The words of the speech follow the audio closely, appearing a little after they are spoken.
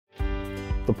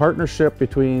The partnership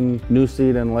between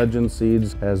Nuseed and Legend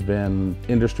Seeds has been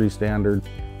industry standard.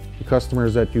 The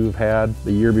customers that you've had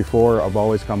the year before have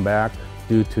always come back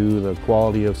due to the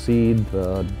quality of seed,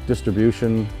 the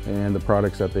distribution, and the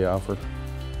products that they offer.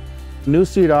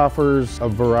 Nuseed offers a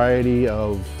variety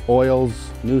of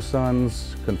oils,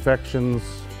 nuisance, confections,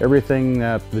 everything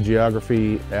that the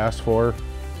geography asks for.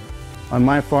 On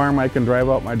my farm, I can drive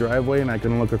out my driveway and I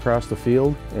can look across the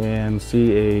field and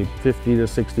see a 50 to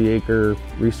 60 acre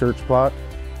research plot,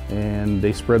 and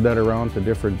they spread that around to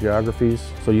different geographies,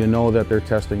 so you know that their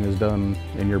testing is done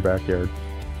in your backyard.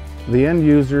 The end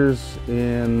users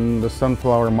in the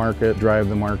sunflower market drive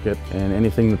the market, and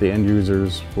anything that the end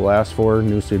users will ask for,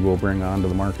 Nuseed will bring onto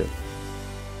the market.